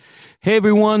Hey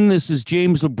everyone, this is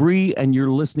James Labrie, and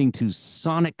you're listening to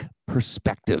Sonic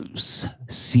Perspectives.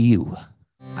 See you.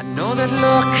 I know that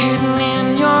look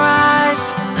hidden in your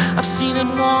eyes. I've seen it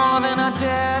more than I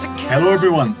dare to count. Hello,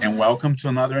 everyone, and welcome to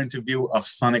another interview of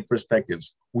Sonic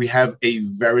Perspectives. We have a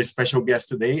very special guest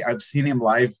today. I've seen him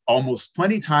live almost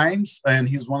 20 times, and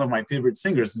he's one of my favorite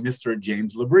singers, Mr.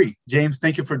 James Labrie. James,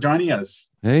 thank you for joining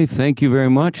us. Hey, thank you very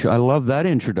much. I love that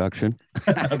introduction.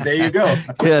 There you go.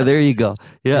 Yeah, there you go.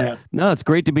 Yeah. No, it's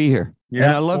great to be here. Yeah.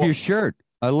 And I love your shirt.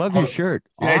 I love your shirt.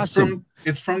 Yeah, Awesome.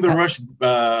 It's from the Rush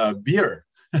beer.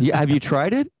 Yeah, have you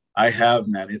tried it? I have,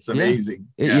 man. It's amazing.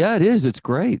 Yeah, it is. It's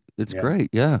great. It's great.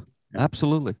 Yeah,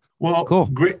 absolutely. Well, cool.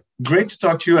 Great to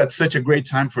talk to you at such a great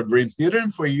time for Dream Theater,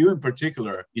 and for you in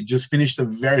particular. You just finished a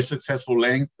very successful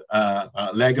leg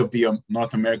of the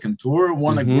North American tour,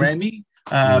 won a Grammy.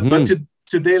 But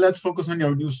today, let's focus on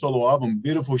your new solo album,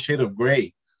 Beautiful Shade of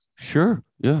Grey. Sure.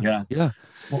 Yeah.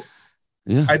 Well,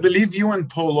 yeah. I believe you and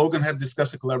Paul Logan have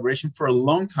discussed a collaboration for a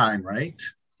long time, right?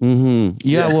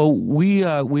 Yeah. Well,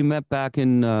 we met back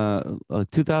in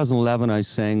 2011. I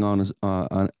sang on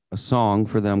a song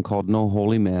for them called "No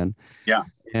Holy Man." Yeah.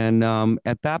 And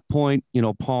at that point,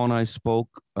 Paul and I spoke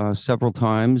several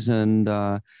times, and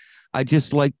I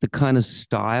just liked the kind of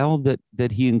style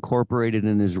that he incorporated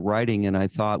in his writing, and I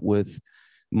thought with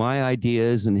my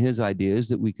ideas and his ideas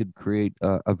that we could create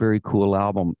a very cool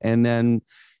album. And then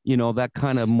that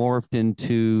kind of morphed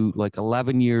into, like,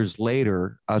 11 years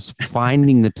later, us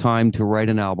finding the time to write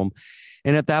an album.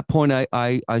 And at that point,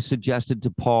 I suggested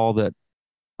to Paul that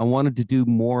I wanted to do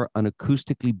more an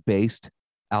acoustically based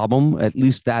album, at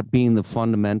least that being the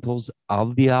fundamentals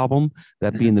of the album,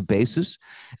 that being the basis.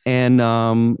 And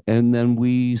then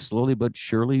we slowly but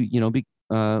surely,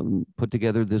 put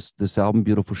together this album,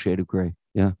 Beautiful Shade of Grey.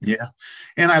 Yeah.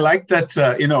 And I like that,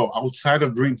 outside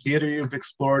of Dream Theater, you've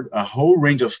explored a whole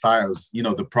range of styles,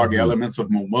 the prog elements of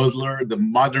Mo Musler, the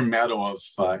modern metal of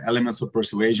elements of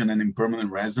Persuasion and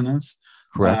Impermanent Resonance.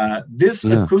 Correct. This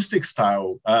acoustic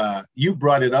style, you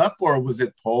brought it up, or was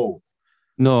it Paul?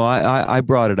 No, I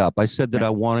brought it up. I said that I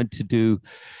wanted to do,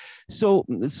 so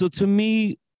to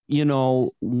me,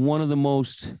 one of the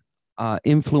most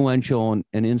influential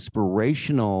and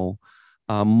inspirational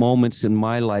moments in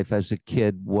my life as a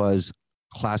kid was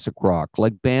classic rock,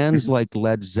 like bands like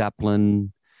Led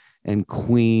Zeppelin and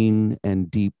Queen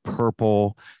and Deep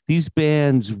Purple. These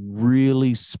bands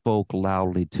really spoke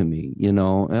loudly to me.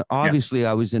 Obviously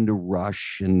I was into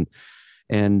Rush and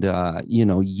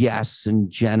Yes and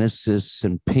Genesis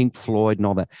and Pink Floyd and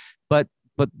all that, but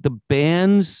the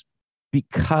bands,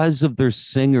 because of their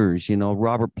singers,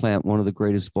 Robert Plant, one of the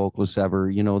greatest vocalists ever,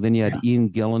 then you had Ian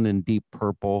Gillan and Deep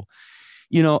Purple,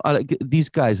 these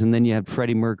guys, and then you had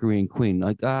Freddie Mercury and Queen.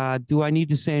 Like, do I need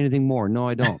to say anything more? No,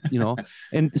 I don't,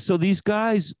 And so these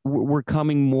guys were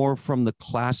coming more from the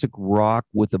classic rock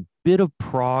with a bit of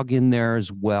prog in there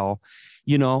as well,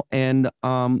 and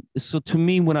so to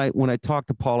me, when I talked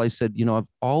to Paul, I said, I've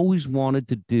always wanted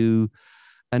to do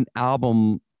an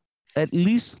album. At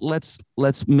least let's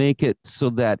make it so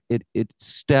that it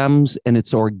stems and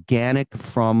it's organic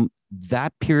from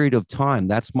that period of time.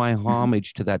 That's my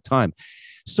homage to that time.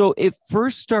 So it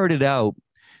first started out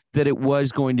that it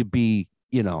was going to be,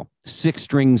 6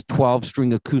 strings,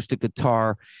 12-string acoustic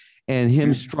guitar, and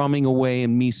him strumming away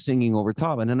and me singing over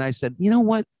top. And then I said, you know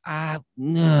what?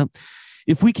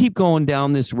 If we keep going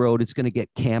down this road, it's going to get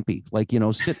campy. Like,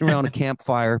 sitting around a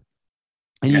campfire.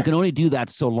 And you can only do that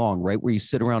so long, right? Where you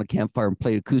sit around a campfire and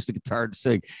play acoustic guitar and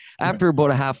sing. After about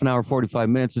a half an hour, 45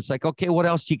 minutes, it's like, okay, what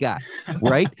else you got?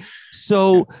 Right?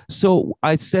 So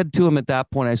I said to him at that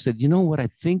point, I said, you know what? I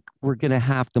think we're going to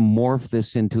have to morph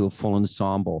this into a full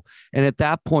ensemble. And at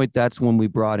that point, that's when we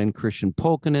brought in Christian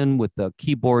Pokinen with the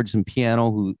keyboards and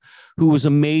piano, who was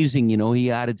amazing.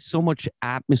 He added so much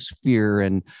atmosphere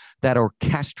and that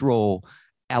orchestral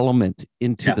element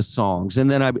into the songs. And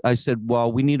then I said,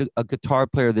 well, we need a guitar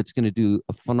player that's going to do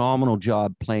a phenomenal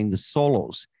job playing the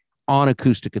solos on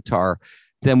acoustic guitar.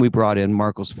 Then we brought in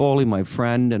Marcos Foley, my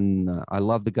friend, and I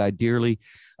love the guy dearly.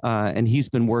 And he's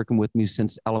been working with me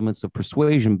since Elements of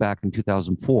Persuasion back in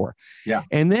 2004. Yeah.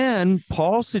 And then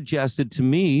Paul suggested to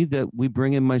me that we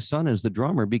bring in my son as the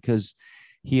drummer, because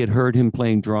he had heard him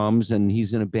playing drums, and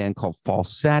he's in a band called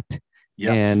Falsette.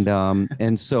 Yes.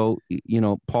 And so,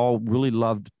 Paul really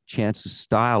loved Chance's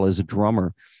style as a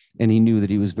drummer, and he knew that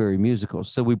he was very musical.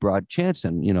 So we brought Chance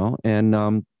in,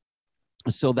 and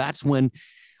so that's when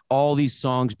all these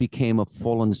songs became a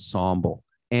full ensemble,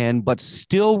 but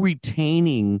still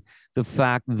retaining the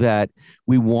fact that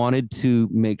we wanted to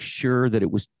make sure that it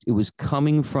was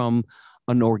coming from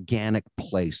an organic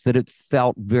place, that it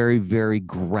felt very, very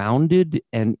grounded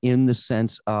and in the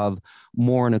sense of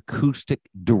more an acoustic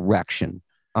direction.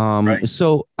 Right.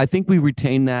 So I think we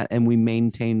retained that and we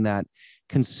maintained that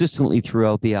consistently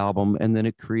throughout the album. And then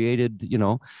it created,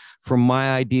 from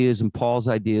my ideas and Paul's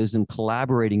ideas and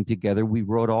collaborating together, we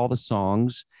wrote all the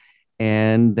songs.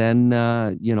 And then,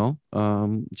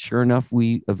 sure enough,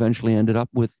 we eventually ended up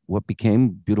with what became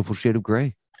Beautiful Shade of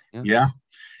Grey. Yeah.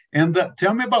 And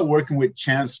tell me about working with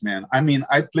Chance, man. I mean,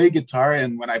 I play guitar,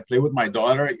 and when I play with my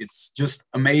daughter, it's just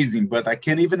amazing. But I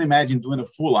can't even imagine doing a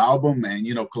full album and,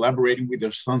 collaborating with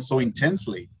your son so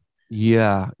intensely.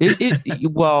 Yeah,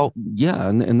 well, yeah,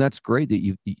 and that's great that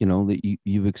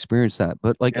you've experienced that.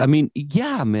 But I mean,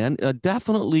 yeah, man,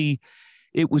 definitely.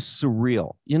 It was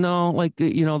surreal,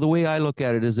 the way I look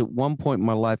at it is at one point in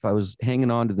my life, I was hanging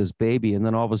on to this baby. And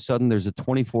then all of a sudden there's a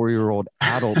 24-year-old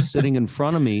adult sitting in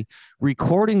front of me,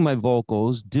 recording my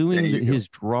vocals, doing his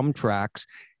drum tracks.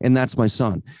 And that's my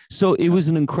son. So it was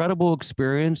an incredible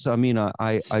experience. I mean,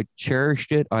 I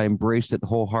cherished it. I embraced it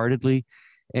wholeheartedly.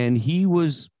 And he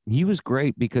was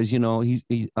great because, he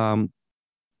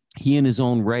in his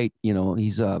own right,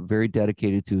 he's very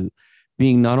dedicated to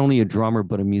being not only a drummer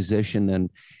but a musician,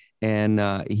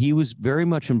 and he was very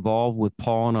much involved with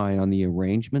Paul and I on the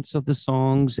arrangements of the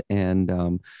songs, and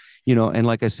and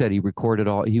like I said, he recorded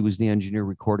all. He was the engineer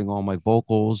recording all my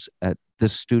vocals at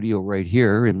this studio right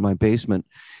here in my basement,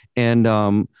 and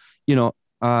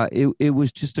it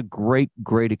was just a great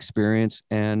experience,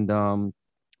 and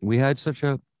we had such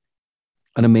an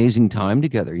amazing time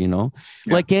together.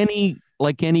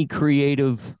 Like any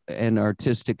creative and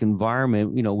artistic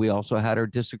environment, we also had our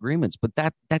disagreements, but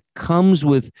that comes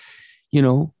with,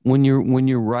 when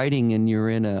you're writing and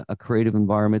you're in a creative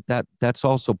environment, that's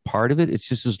also part of it. It's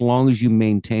just as long as you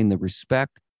maintain the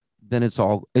respect, then it's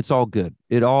all good.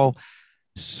 It all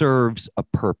serves a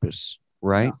purpose,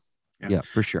 right? Yeah,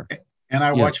 for sure. And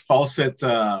I watched Falset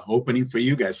opening for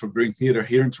you guys for Dream Theater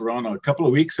here in Toronto a couple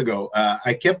of weeks ago.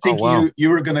 I kept thinking you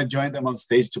were going to join them on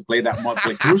stage to play that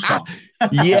Motley Crue song.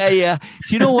 Yeah.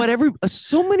 Do you know what?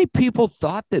 So many people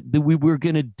thought that we were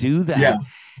going to do that. Yeah.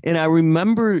 And I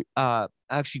remember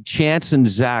actually Chance and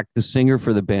Zach, the singer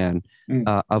for the band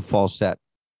of Falset,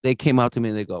 they came out to me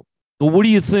and they go, well, what do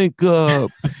you think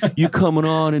you coming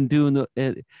on and doing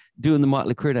the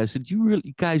Motley Crue? I said, you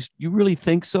really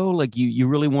think so? Like you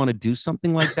really want to do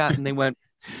something like that? And they went,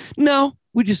 no,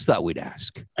 we just thought we'd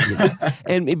ask.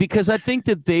 And because I think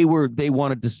that they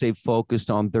wanted to stay focused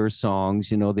on their songs.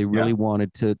 They really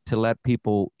wanted to let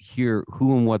people hear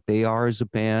who and what they are as a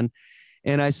band.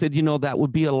 And I said, that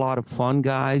would be a lot of fun,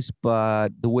 guys. But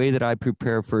the way that I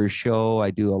prepare for a show,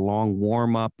 I do a long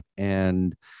warm up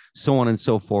and so on and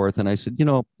so forth. And I said,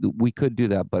 we could do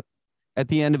that. But at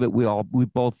the end of it, we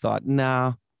both thought,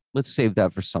 nah, let's save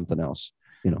that for something else.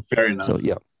 Fair enough. So,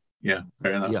 yeah,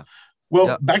 fair enough. Yeah.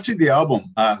 Well, back to the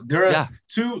album. There are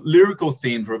two lyrical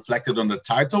themes reflected on the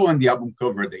title and the album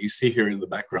cover that you see here in the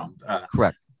background.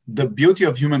 Correct. The beauty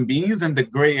of human beings and the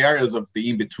gray areas of the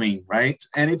in-between, right?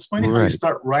 And it's funny how you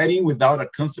start writing without a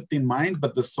concept in mind,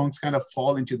 but the songs kind of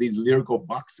fall into these lyrical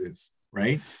boxes,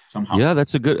 right? Somehow. Yeah,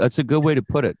 that's a good way to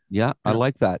put it. Yeah, I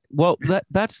like that. Well,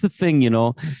 that's the thing,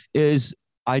 is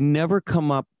I never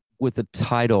come up with a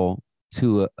title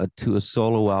to a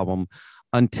solo album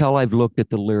until I've looked at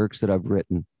the lyrics that I've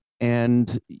written.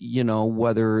 And,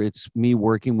 whether it's me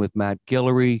working with Matt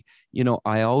Guillory,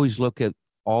 I always look at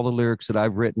all the lyrics that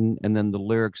I've written and then the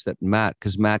lyrics that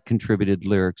because Matt contributed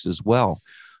lyrics as well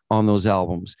on those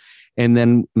albums. And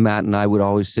then Matt and I would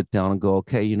always sit down and go,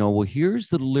 okay, well, here's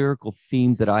the lyrical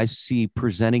theme that I see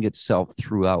presenting itself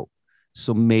throughout.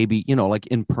 So maybe, like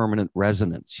impermanent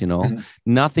resonance,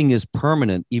 nothing is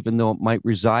permanent, even though it might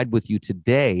reside with you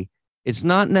today. It's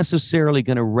not necessarily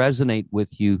going to resonate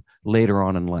with you later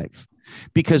on in life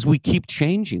because we keep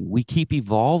changing. We keep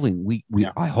evolving.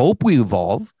 I hope we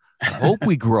evolve. I hope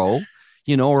we grow,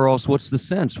 or else what's the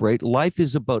sense, right? Life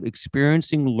is about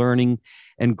experiencing, learning,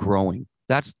 and growing.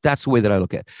 That's the way that I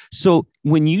look at it. So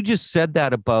when you just said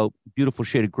that about Beautiful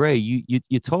Shade of Grey,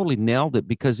 you totally nailed it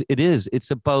because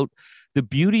it's about the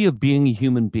beauty of being a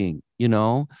human being,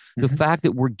 the fact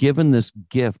that we're given this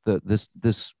gift, this,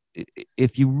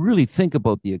 if you really think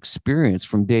about the experience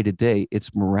from day to day,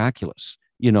 it's miraculous,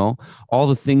 all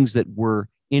the things that we're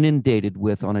inundated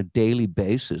with on a daily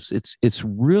basis. It's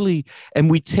really, and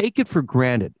we take it for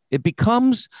granted. It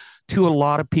becomes to a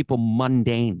lot of people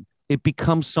mundane. It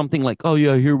becomes something like, oh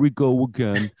yeah, here we go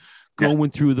again,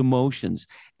 going through the motions.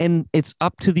 And it's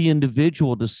up to the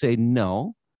individual to say,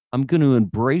 no, I'm going to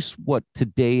embrace what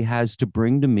today has to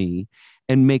bring to me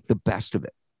and make the best of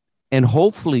it. and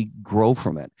hopefully grow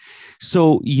from it.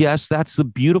 So yes, that's the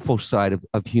beautiful side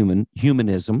of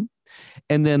humanism.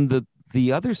 And then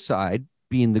the other side,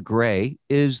 being the gray,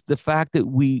 is the fact that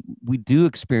we do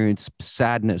experience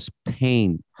sadness,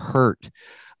 pain, hurt,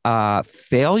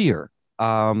 failure,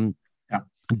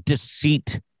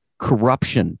 deceit,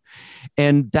 corruption.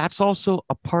 And that's also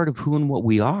a part of who and what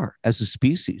we are as a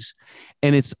species.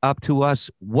 And it's up to us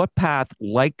what path,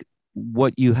 like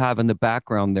what you have in the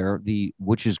background there,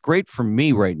 which is great for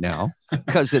me right now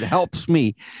because it helps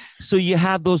me. So you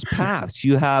have those paths.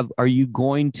 Are you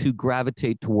going to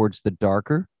gravitate towards the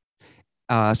darker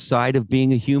side of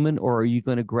being a human, or are you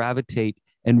going to gravitate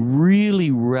and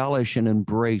really relish and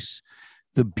embrace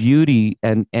the beauty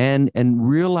and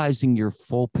realizing your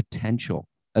full potential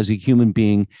as a human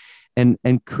being, and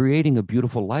creating a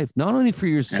beautiful life, not only for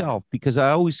yourself, because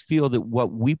I always feel that what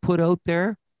we put out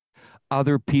there,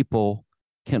 other people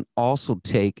can also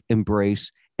take,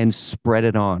 embrace, and spread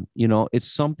it on.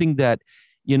 It's something that,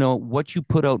 what you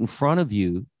put out in front of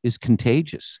you is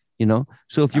contagious,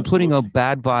 So if you're putting out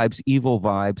bad vibes, evil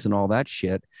vibes, and all that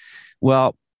shit,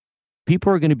 well,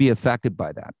 people are going to be affected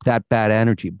by that bad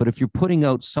energy. But if you're putting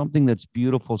out something that's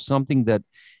beautiful, something that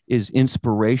is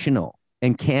inspirational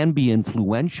and can be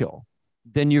influential,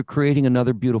 then you're creating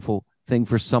another beautiful thing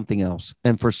for something else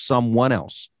and for someone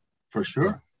else. For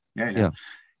sure. Yeah.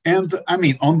 And I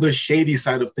mean, on the shady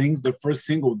side of things, the first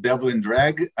single, Devil in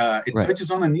Drag, it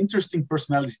touches on an interesting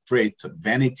personality trait,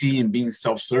 vanity and being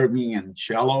self-serving and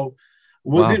shallow.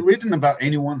 Was it written about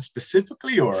anyone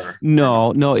specifically, or?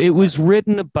 No, it was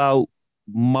written about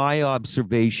my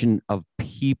observation of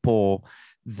people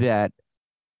that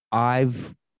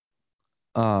I've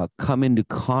come into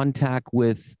contact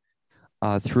with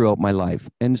throughout my life.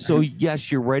 And so,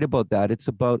 yes, you're right about that. It's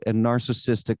about a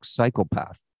narcissistic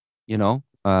psychopath,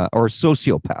 or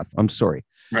sociopath. I'm sorry.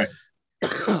 Right.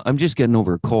 I'm just getting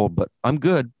over a cold, but I'm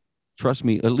good. Trust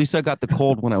me. At least I got the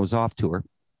cold when I was off tour.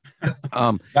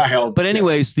 That helps. But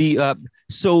anyways, and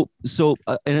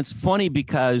it's funny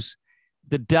because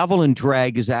the Devil in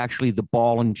Drag is actually the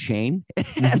ball and chain.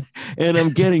 and I'm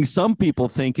getting some people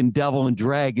thinking Devil in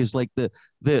Drag is like the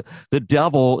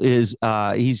devil is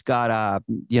he's got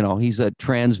he's a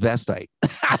transvestite,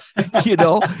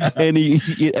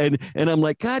 and I'm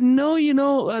like, God,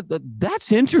 no,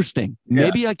 that's interesting.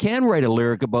 Maybe I can write a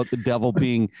lyric about the devil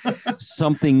being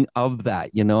something of that,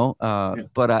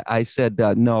 but I said,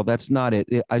 no, that's not it.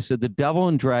 I said the Devil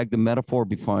in Drag, the metaphor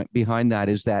behind that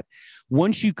is that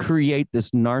once you create this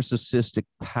narcissistic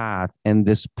path and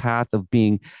this path of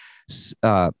being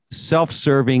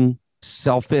self-serving,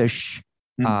 selfish,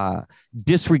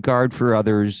 disregard for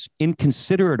others,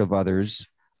 inconsiderate of others,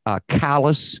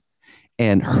 callous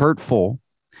and hurtful,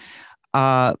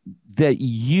 that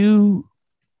you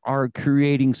are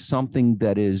creating something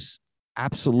that is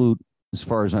absolute, as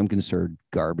far as I'm concerned,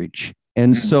 garbage.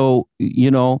 And so,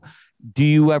 do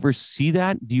you ever see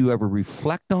that? Do you ever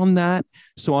reflect on that?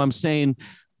 So I'm saying,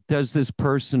 does this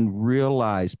person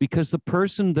realize, because the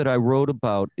person that I wrote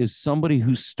about is somebody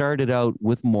who started out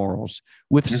with morals,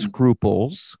 with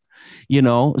scruples,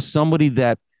 somebody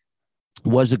that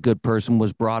was a good person,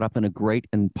 was brought up in a great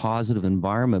and positive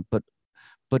environment, but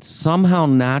somehow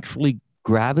naturally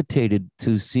gravitated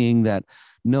to seeing that,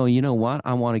 no, you know what?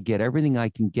 I want to get everything I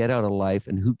can get out of life,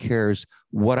 and who cares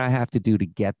what I have to do to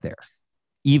get there,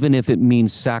 even if it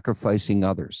means sacrificing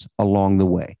others along the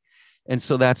way. And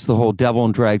so that's the whole Devil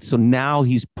in Drag. So now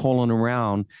he's pulling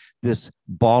around this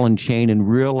ball and chain and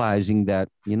realizing that,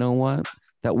 you know what?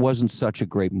 That wasn't such a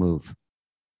great move.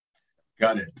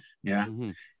 Got it. Yeah.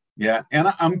 Yeah.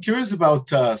 And I'm curious about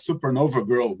Supernova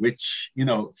Girl, which,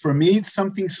 for me, it's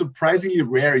something surprisingly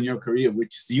rare in your career,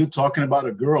 which is you talking about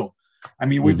a girl. I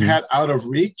mean, we've had Out of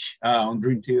Reach on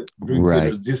Dream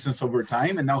Theater's Distance Over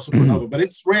Time, and now Supernova, but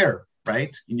it's rare,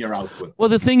 right, in your output. Well,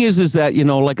 the thing is that,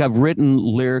 like I've written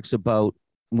lyrics about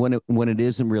when it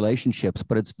is in relationships,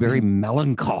 but it's very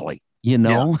melancholy,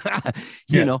 so,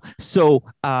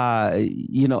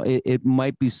 it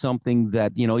might be something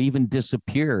that, even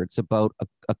Disappear. It's about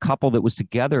a couple that was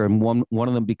together and one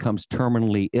of them becomes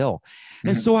terminally ill.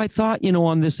 And so I thought,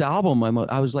 on this album,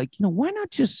 I was like, why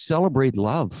not just celebrate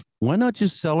love? Why not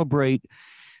just celebrate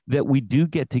that we do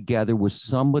get together with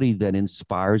somebody that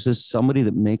inspires us, somebody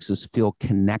that makes us feel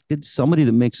connected, somebody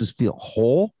that makes us feel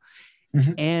whole,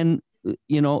 and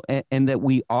that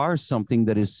we are something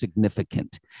that is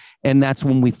significant. And that's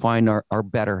when we find our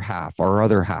better half, our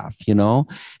other half, And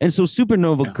so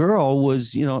Supernova Girl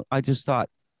was, I just thought,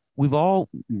 we've all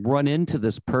run into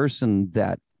this person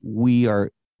that we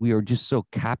are just so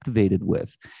captivated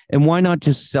with. And why not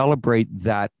just celebrate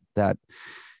that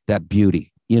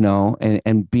beauty?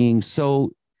 and being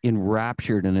so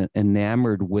enraptured and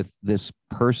enamored with this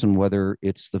person, whether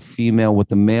it's the female with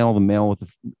the male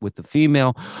with the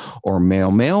female, or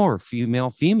male or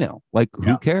female, like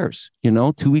who cares,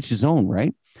 to each his own,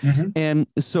 right? And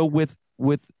so with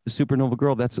Supernova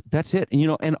Girl, that's it.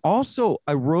 And and also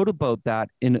I wrote about that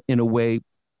in a way,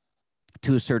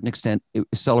 to a certain extent,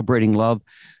 celebrating love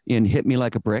in Hit Me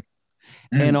Like a Brick.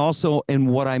 And also, and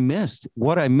what I missed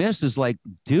is like,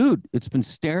 dude, it's been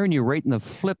staring you right in the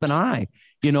flipping eye,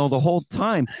 the whole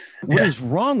time. What is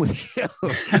wrong with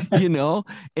you?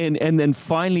 And then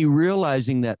finally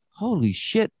realizing that, holy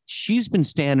shit, she's been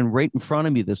standing right in front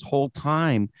of me this whole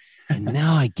time. And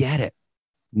now I get it.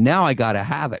 Now I got to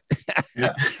have it,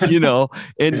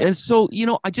 and so,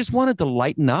 I just wanted to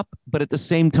lighten up, but at the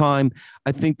same time,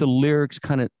 I think the lyrics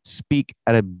kind of speak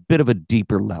at a bit of a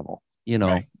deeper level,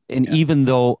 Right. And even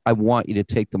though I want you to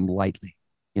take them lightly,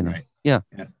 Right. Yeah.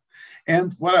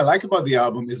 And what I like about the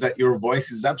album is that your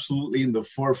voice is absolutely in the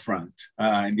forefront,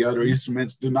 and the other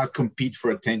instruments do not compete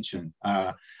for attention.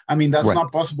 That's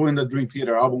not possible in the Dream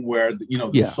Theater album, where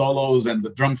the solos and the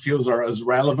drum fills are as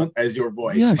relevant as your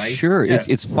voice. Yeah, right? sure. Yeah.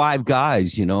 It's five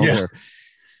guys. No,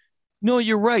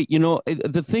 you're right.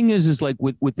 The thing is like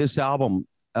with this album,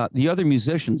 the other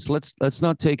musicians, let's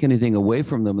not take anything away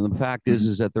from them. And the fact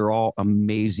is that they're all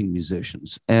amazing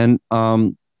musicians. And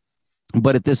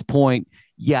but at this point,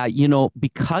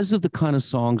 because of the kind of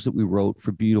songs that we wrote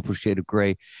for Beautiful Shade of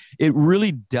Grey, it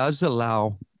really does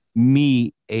allow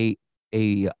me a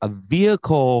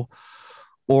vehicle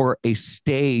or a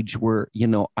stage where,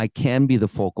 I can be the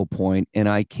focal point, and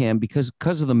I can, because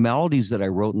of the melodies that I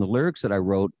wrote and the lyrics that I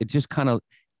wrote, it just kind of,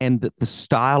 and the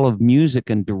style of music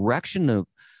and direction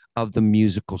of the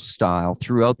musical style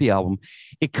throughout the album,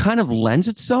 it kind of lends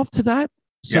itself to that,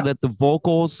 so that the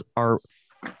vocals are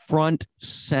front,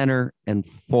 center, and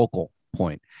focal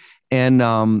point. And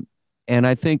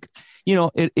I think,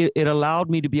 it allowed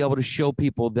me to be able to show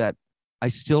people that I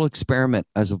still experiment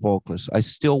as a vocalist. I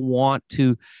still want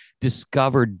to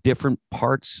discover different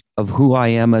parts of who I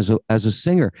am as a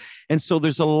singer. And so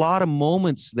there's a lot of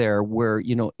moments there where,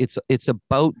 it's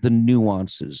about the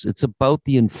nuances. It's about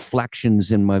the inflections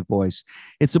in my voice.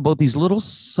 It's about these little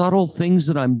subtle things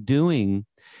that I'm doing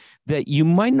that you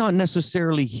might not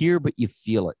necessarily hear, but you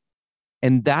feel it.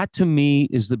 And that, to me,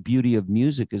 is the beauty of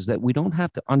music, is that we don't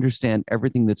have to understand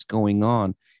everything that's going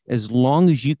on, as long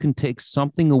as you can take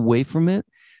something away from it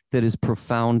that is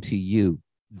profound to you.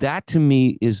 That, to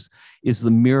me, is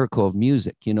the miracle of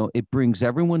music. It brings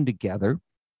everyone together.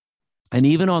 And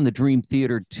even on the Dream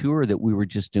Theater tour that we were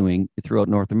just doing throughout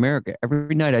North America,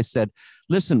 every night I said,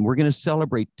 listen, we're going to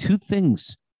celebrate two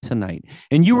things tonight.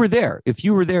 And you were there. If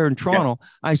you were there in Toronto,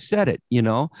 I said it,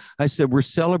 I said, we're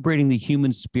celebrating the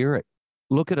human spirit.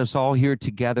 Look at us all here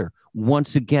together.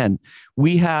 Once again,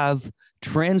 we have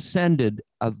transcended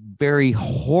a very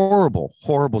horrible,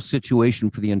 horrible situation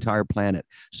for the entire planet.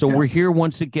 So we're here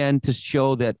once again to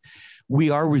show that we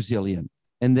are resilient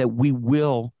and that we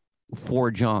will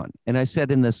forge on. And I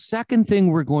said, and the second thing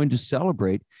we're going to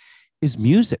celebrate is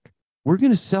music. We're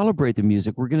going to celebrate the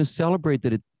music. We're going to celebrate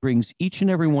that it brings each and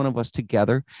every one of us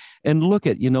together. And look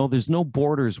at, there's no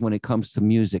borders when it comes to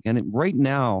music. And right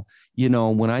now,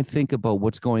 when I think about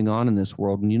what's going on in this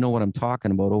world, and what I'm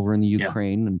talking about over in the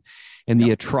Ukraine and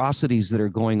the atrocities that are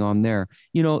going on there,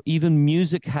 even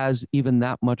music has even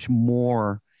that much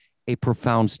more a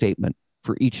profound statement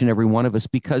for each and every one of us,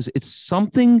 because it's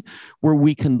something where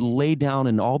we can lay down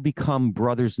and all become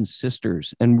brothers and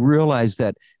sisters and realize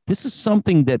that this is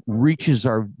something that reaches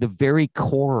the very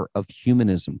core of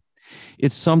humanism.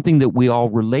 It's something that we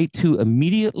all relate to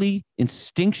immediately,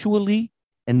 instinctually,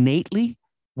 innately.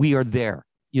 We are there,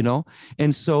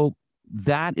 and so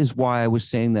that is why I was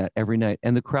saying that every night.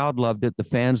 And the crowd loved it. The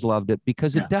fans loved it,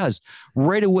 because it does.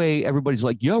 Right away, everybody's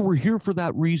like, yeah, we're here for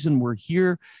that reason. We're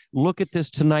here. Look at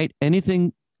this tonight.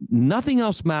 Nothing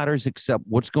else matters except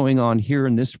what's going on here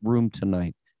in this room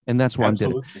tonight. And that's why I'm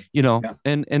doing it.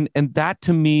 And that,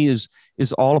 to me, is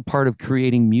all a part of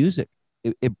creating music.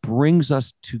 It brings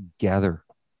us together.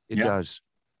 It does.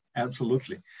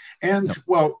 Absolutely. And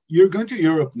well, you're going to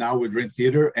Europe now with Dream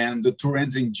Theater, and the tour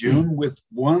ends in June with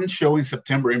one show in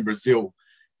September in Brazil.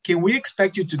 Can we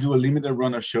expect you to do a limited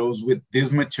run of shows with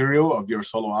this material of your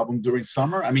solo album during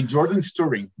summer? I mean, Jordan's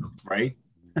touring, right?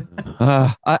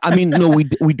 No,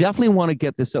 we definitely want to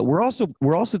get this out. We're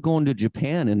also going to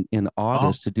Japan in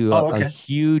August to do a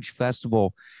huge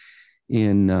festival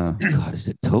in God, is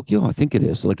it Tokyo? I think it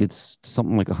is. Like, it's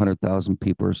something like 100,000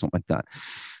 people or something like that.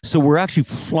 So we're actually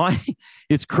flying.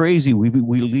 It's crazy. We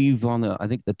leave on I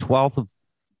think the 12th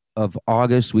of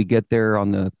August. We get there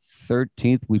on the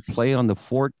 13th. We play on the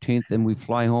 14th, and we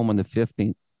fly home on the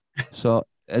 15th. So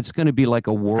it's going to be like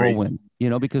a whirlwind,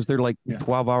 because they're like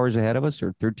 12 hours ahead of us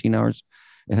or 13 hours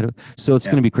ahead of us. So it's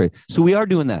going to be crazy. So we are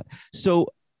doing that. So,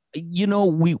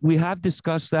 we have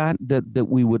discussed that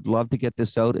we would love to get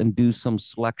this out and do some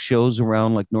select shows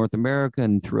around like North America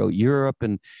and throughout Europe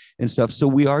and stuff. So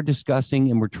we are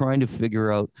discussing, and we're trying to figure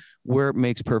out where it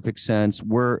makes perfect sense,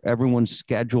 where everyone's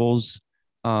schedules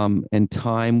and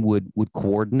time would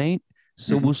coordinate.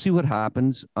 So we'll see what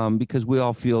happens, because we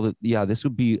all feel that, this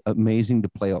would be amazing to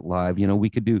play out live. We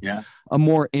could do a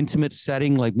more intimate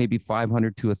setting, like maybe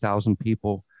 500 to 1,000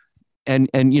 people, and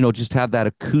just have that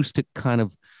acoustic kind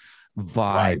of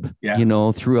vibe,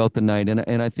 throughout the night.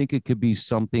 And I think it could be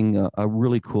something, a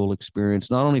really cool experience,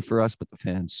 not only for us, but the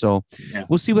fans. So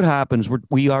we'll see what happens.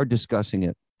 We are discussing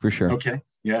it for sure. Okay.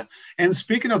 Yeah. And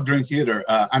speaking of Dream Theater,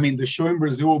 the show in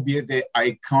Brazil will be at the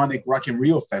iconic Rock in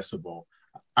Rio Festival.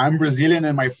 I'm Brazilian,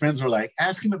 and my friends are like,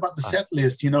 ask him about the set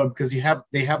list, because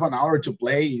they have an hour to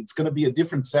play. It's going to be a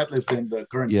different set list than the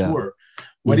current tour.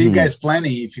 What are you guys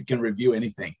planning, if you can review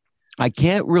anything? I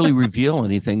can't really reveal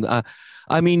anything.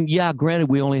 Granted,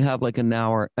 we only have like an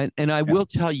hour. And I will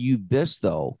tell you this,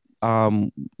 though.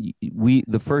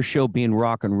 The first show being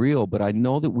Rock in Rio, but I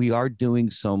know that we are doing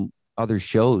some other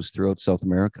shows throughout South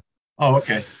America. Oh,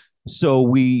 okay.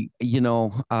 So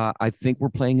I think we're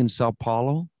playing in Sao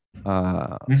Paulo.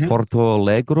 Porto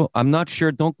Alegre. I'm not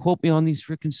sure. Don't quote me on these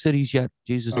freaking cities yet,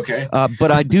 Jesus. Okay.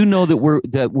 But I do know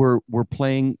that we're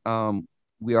playing.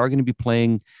 We are going to be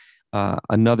playing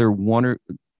another one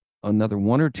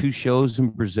or two shows in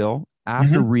Brazil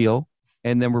after Rio,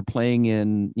 and then we're playing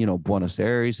in Buenos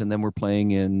Aires, and then we're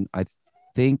playing in, I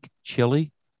think,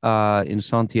 Chile, in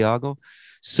Santiago.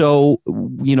 So,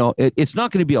 it's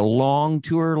not going to be a long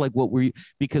tour like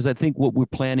because I think what we're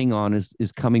planning on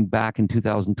is coming back in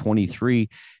 2023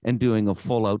 and doing a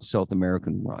full out South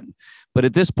American run. But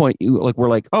at this point, we're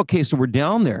like, okay, so we're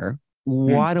down there.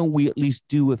 Why don't we at least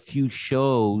do a few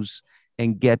shows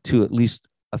and get to at least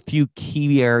a few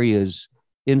key areas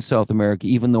in South America,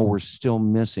 even though we're still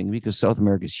missing, because South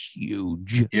America is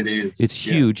huge. It is. It's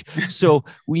huge. So,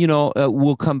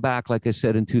 we'll come back, like I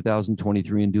said, in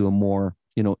 2023 and do a more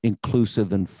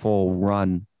inclusive and full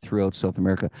run throughout South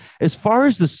America. As far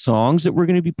as the songs that we're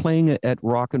going to be playing at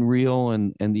Rock in Rio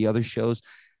and the other shows,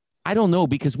 I don't know,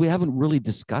 because we haven't really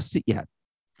discussed it yet.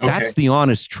 Okay. That's the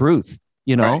honest truth.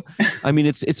 Right. I mean,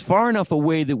 it's far enough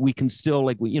away that we can still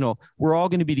we're all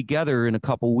going to be together in a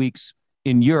couple of weeks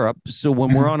in Europe. So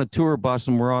when we're on a tour bus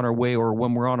and we're on our way, or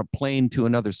when we're on a plane to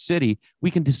another city,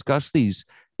 we can discuss these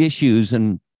issues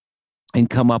and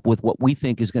come up with what we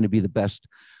think is going to be the best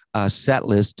set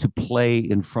list to play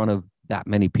in front of that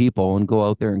many people and go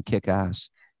out there and kick ass.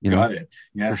 Got it.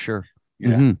 Yeah, for sure.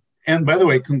 Yeah. And by the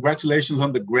way, congratulations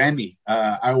on the Grammy.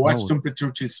 I watched Tom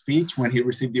Petrucci's speech when he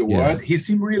received the award. He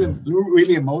seemed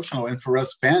really emotional, and for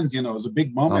us fans, it was a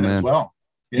big moment as well.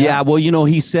 Yeah, well,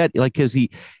 he said, like, because he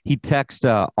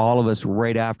texted all of us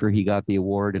right after he got the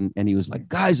award, and he was like,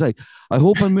 guys, I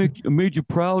hope I made you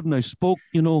proud, and I spoke,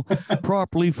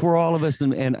 properly for all of us.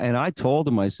 And I told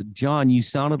him, I said, John, you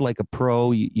sounded like a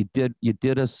pro. You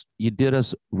did us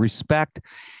respect.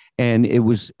 And it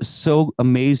was so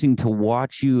amazing to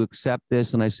watch you accept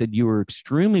this. And I said, you were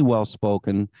extremely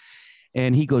well-spoken.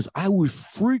 And he goes, I was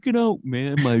freaking out,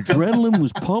 man. My adrenaline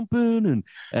was pumping.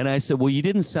 And I said, well, you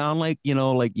didn't sound like,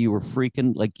 like you were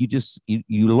freaking, like you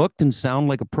looked and sound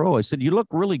like a pro. I said, you look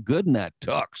really good in that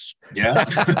tux. Yeah.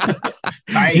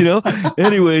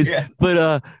 Anyways,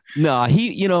 but no,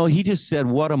 he just said,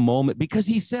 what a moment, because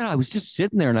he said, I was just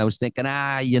sitting there and I was thinking,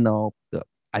 are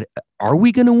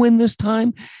we going to win this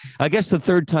time? I guess the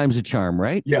third time's a charm,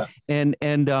 right? Yeah. And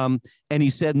he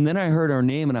said, and then I heard our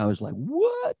name and I was like,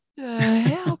 what the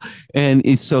hell?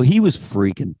 And so he was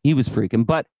freaking,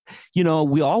 but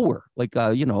we all were like,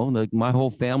 like my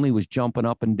whole family was jumping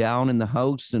up and down in the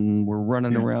house and we're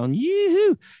running around,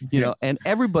 and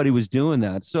everybody was doing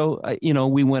that. So,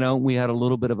 we went out, we had a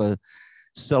little bit of a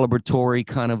celebratory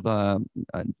kind of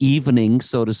an evening,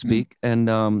 so to speak. And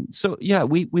so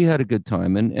we had a good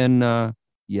time, and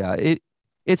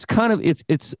it's kind of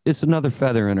it's another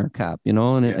feather in our cap, and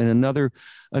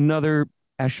another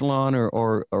echelon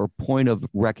or point of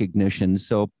recognition.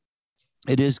 So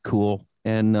it is cool,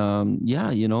 and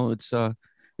it's a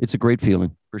great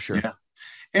feeling for sure.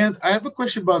 And I have a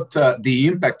question about the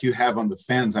impact you have on the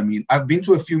fans. I mean, I've been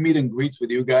to a few meet and greets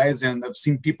with you guys, and I've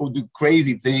seen people do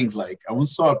crazy things. Like I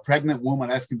once saw a pregnant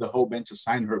woman asking the whole band to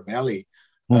sign her belly.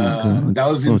 That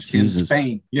was in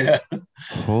Spain. Yeah.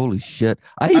 Holy shit.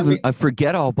 I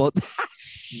forget all about that.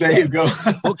 There you go.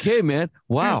 Okay, man.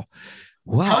 Wow.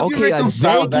 Wow. How do you Okay.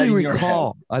 reconcile that in your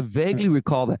head? I vaguely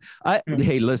recall that.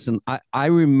 Hey, listen, I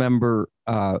remember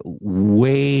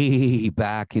way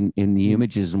back in the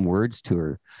Images and Words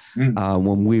tour,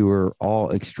 when we were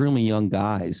all extremely young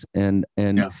guys. And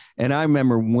I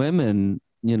remember women,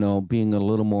 you know, being a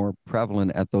little more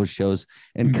prevalent at those shows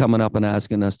and coming up and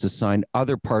asking us to sign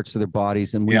other parts of their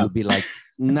bodies. And we would be like,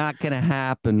 not going to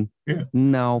happen.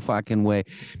 No fucking way.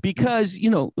 Because,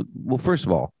 you know, well, first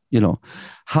of all, you know,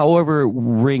 however it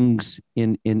rings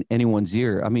in anyone's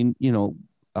ear. I mean, you know,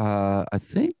 I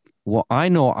think, well, I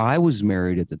know I was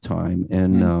married at the time,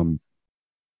 and I'm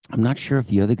not sure if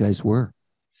the other guys were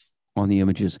on the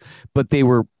Images, but they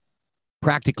were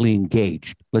practically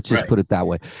engaged. Let's just put it that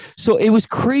way. So it was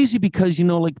crazy because, you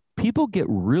know, like people get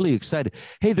really excited.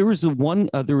 Hey, there was one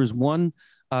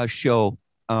show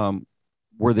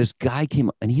where this guy came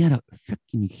up and he had a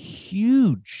freaking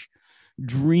huge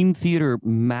Dream Theater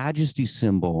Majesty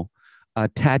symbol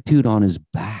tattooed on his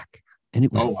back. And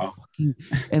it was fucking,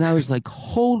 and I was like,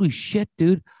 holy shit,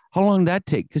 dude, how long did that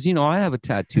take? Because, you know, I have a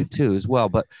tattoo too as well,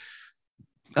 but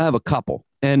I have a couple.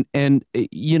 And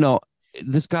you know,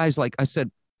 this guy's like, I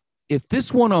said, if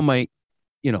this one on my,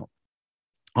 you know,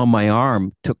 on my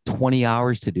arm took 20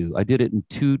 hours to do, I did it in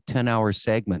 2 10-hour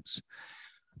segments.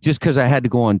 Just because I had to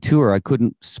go on tour, I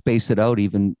couldn't space it out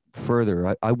even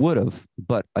further. I would have,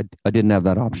 but I didn't have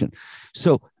that option.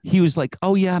 So he was like,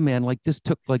 oh yeah, man, like this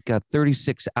took like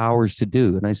 36 hours to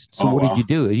do. And I said, so what did you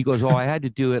do? And he goes, oh, I had to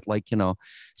do it like, you know,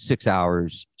 6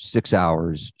 hours, 6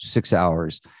 hours, 6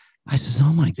 hours. I says,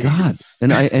 oh my God.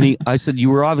 And I said, you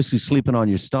were obviously sleeping on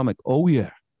your stomach. Oh yeah.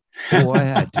 Oh, I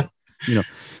had to, you know,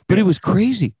 but it was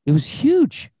crazy. It was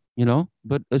huge. You know,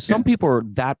 but some people are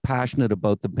that passionate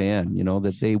about the band, you know,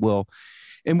 that they will.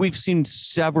 And we've seen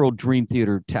several Dream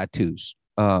Theater tattoos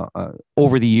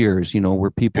over the years, you know,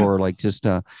 where people are like just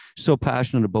so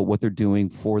passionate about what they're doing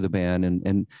for the band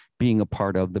and being a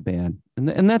part of the band.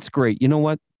 And that's great. You know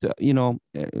what? You know,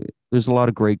 there's a lot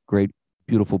of great,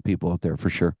 beautiful people out there for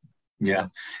sure. Yeah.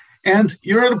 And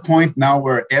you're at a point now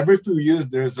where every few years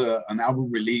there's an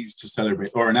album release to celebrate,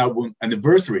 or an album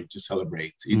anniversary to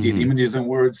celebrate. You did Images and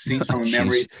Words, Scenes from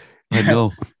Memory. I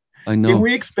know. Can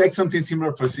we expect something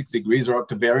similar for 6 Degrees or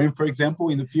Octavarium, for example,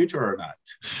 in the future or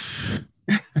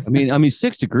not? I mean,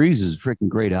 6 Degrees is a freaking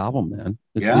great album, man.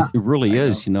 It really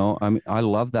is. You know, I mean, I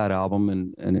love that album,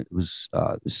 and it was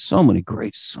there's so many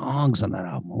great songs on that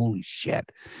album. Holy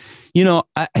shit! You know,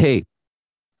 hey,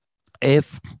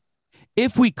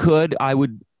 if we could, I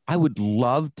would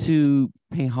love to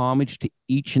pay homage to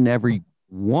each and every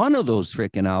one of those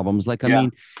freaking albums. Like, I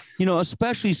mean, you know,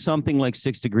 especially something like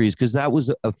 6 Degrees, because that was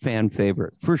a fan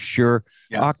favorite for sure.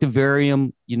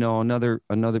 Octavarium, you know,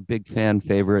 another big fan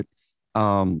favorite.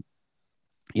 You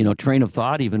know, Train of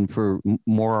Thought, even for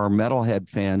more our metalhead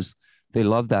fans, they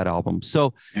love that album.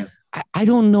 So I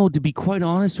don't know, to be quite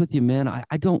honest with you, man.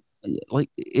 I don't like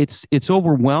it's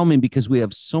overwhelming because we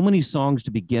have so many songs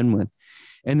to begin with.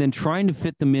 And then trying to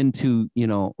fit them into, you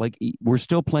know, like we're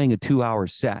still playing a 2-hour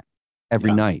set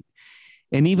every night.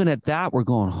 And even at that, we're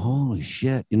going, holy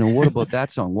shit, you know, what about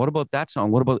that song? What about that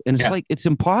song? What about, and it's like, it's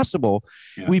impossible.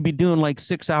 We'd be doing like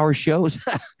 6-hour shows,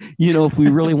 you know, if we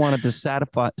really wanted to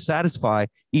satisfy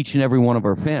each and every one of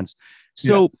our fans.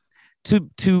 So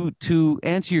to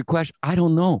answer your question, I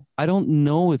don't know. I don't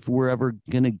know if we're ever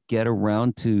going to get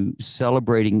around to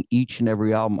celebrating each and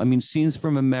every album. I mean, Scenes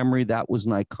from a Memory, that was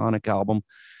an iconic album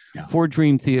for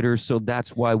Dream Theater. So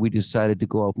that's why we decided to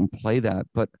go out and play that.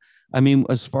 But I mean,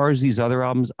 as far as these other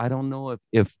albums, I don't know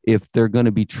if they're going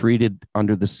to be treated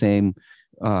under the same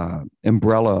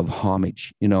umbrella of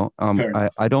homage, you know.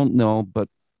 I don't know, but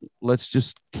let's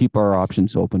just keep our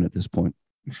options open at this point.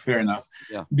 Fair enough.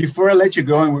 Before I let you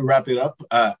go and we wrap it up,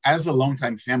 as a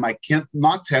longtime fan, I can't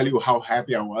not tell you how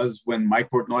happy I was when Mike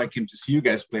Portnoy came to see you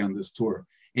guys play on this tour,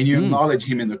 and you acknowledged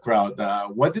him in the crowd.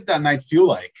 What did that night feel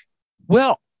like?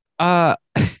 Well,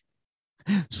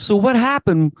 so what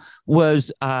happened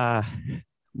was my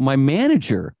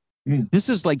manager, this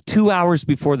is like 2 hours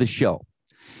before the show.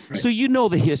 So you know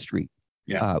the history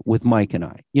with Mike and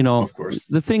I. You know, of course.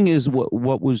 The thing is,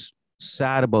 what was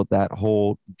sad about that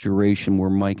whole duration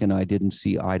where Mike and I didn't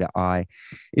see eye to eye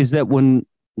is that when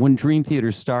Dream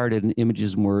Theater started and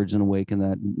Images and Words and Awaken,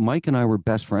 that Mike and I were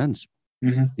best friends,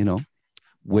 you know,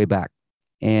 way back.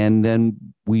 And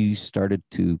then we started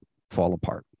to fall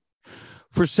apart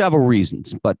for several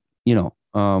reasons, but you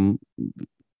know,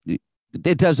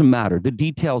 it doesn't matter. The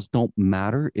details don't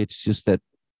matter. It's just that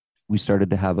we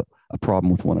started to have a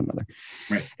problem with one another.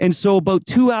 And so about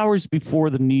 2 hours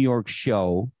before the New York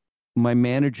show, my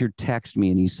manager texted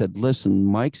me and he said, listen,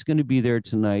 Mike's going to be there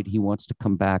tonight. He wants to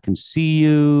come back and see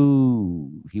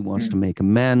you. He wants to make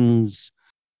amends.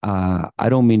 I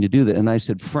don't mean to do that. And I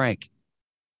said, Frank,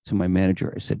 to my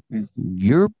manager, I said,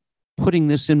 you're putting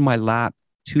this in my lap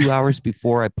 2 hours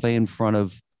before I play in front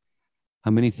of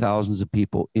how many thousands of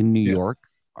people in New York?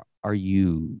 Are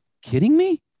you kidding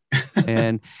me?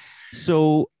 And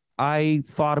so I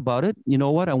thought about it. You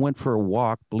know what? I went for a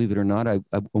walk, believe it or not. I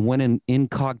went in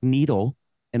incognito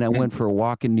and I went for a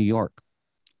walk in New York,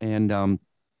 and I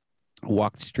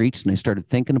walked the streets and I started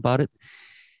thinking about it.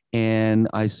 And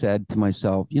I said to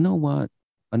myself, you know what?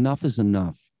 Enough is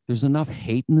enough. There's enough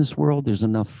hate in this world. There's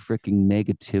enough freaking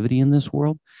negativity in this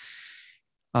world.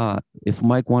 If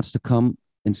Mike wants to come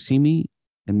and see me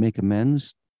and make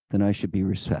amends, then I should be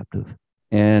receptive.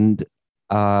 And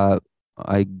I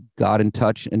got in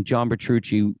touch, and John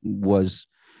Petrucci was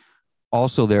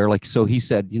also there. Like, so he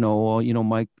said,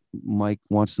 Mike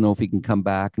wants to know if he can come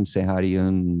back and say hi to you,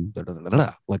 and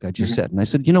like I just said. And I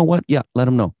said, you know what? Yeah, let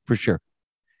him know for sure.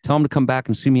 Tell him to come back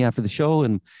and see me after the show,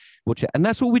 and we'll chat. And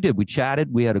that's what we did. We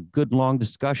chatted. We had a good long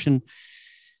discussion.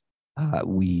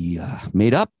 We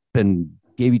made up and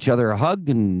gave each other a hug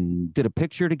and did a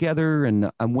picture together. And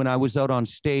when I was out on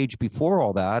stage before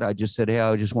all that, I just said, hey,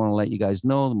 I just want to let you guys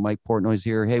know Mike Portnoy's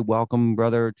here. Hey, welcome,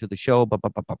 brother, to the show. Blah,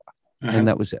 blah, blah, blah, blah. And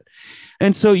that was it.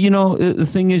 And so, the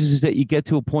thing is that you get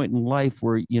to a point in life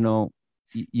where, you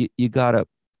gotta,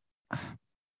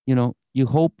 you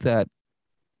hope that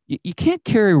you can't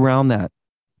carry around that.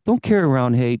 Don't carry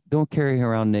around hate. Don't carry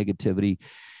around negativity.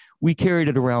 We carried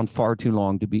it around far too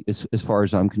long to be, as far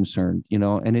as I'm concerned,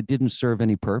 and it didn't serve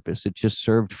any purpose. It just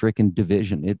served freaking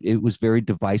division. It was very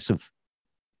divisive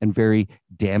and very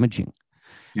damaging.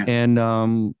 Yeah.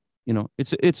 And,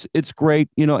 it's great.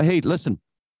 Hey, listen,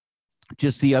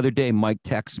 just the other day, Mike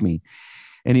texts me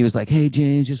and he was like, hey,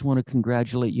 James, just want to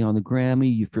congratulate you on the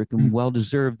Grammy. You freaking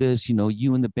well-deserved this.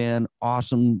 You and the band,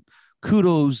 awesome.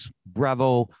 Kudos,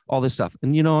 bravo, all this stuff.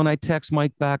 And, and I text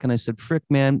Mike back and I said, frick,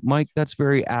 man, Mike, that's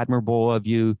very admirable of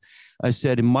you. I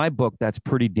said, in my book, that's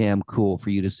pretty damn cool for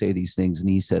you to say these things. And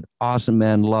he said, awesome,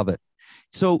 man, love it.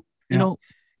 So,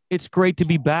 it's great to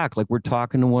be back. Like, we're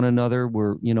talking to one another.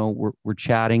 We're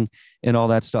chatting and all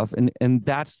that stuff. And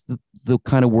that's the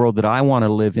kind of world that I want to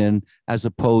live in, as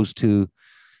opposed to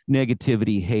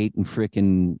negativity, hate, and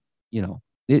freaking,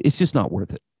 it's just not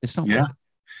worth it. It's not worth it.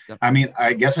 Yep. I mean,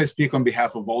 I guess I speak on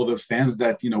behalf of all the fans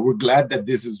that, we're glad that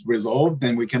this is resolved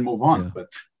and we can move on. Yeah.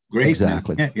 But great.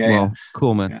 Exactly. Yeah,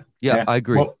 cool, man. Yeah, I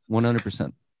agree.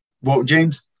 100%. Well,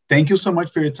 James, thank you so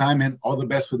much for your time, and all the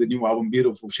best for the new album,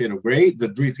 Beautiful Shade of Grey, the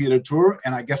Dream Theater tour.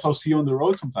 And I guess I'll see you on the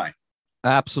road sometime.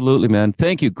 Absolutely, man.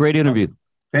 Thank you. Great interview.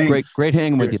 Thanks. Great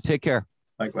hanging with you. Take care.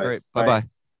 Likewise. All right. Bye-bye.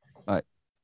 All right.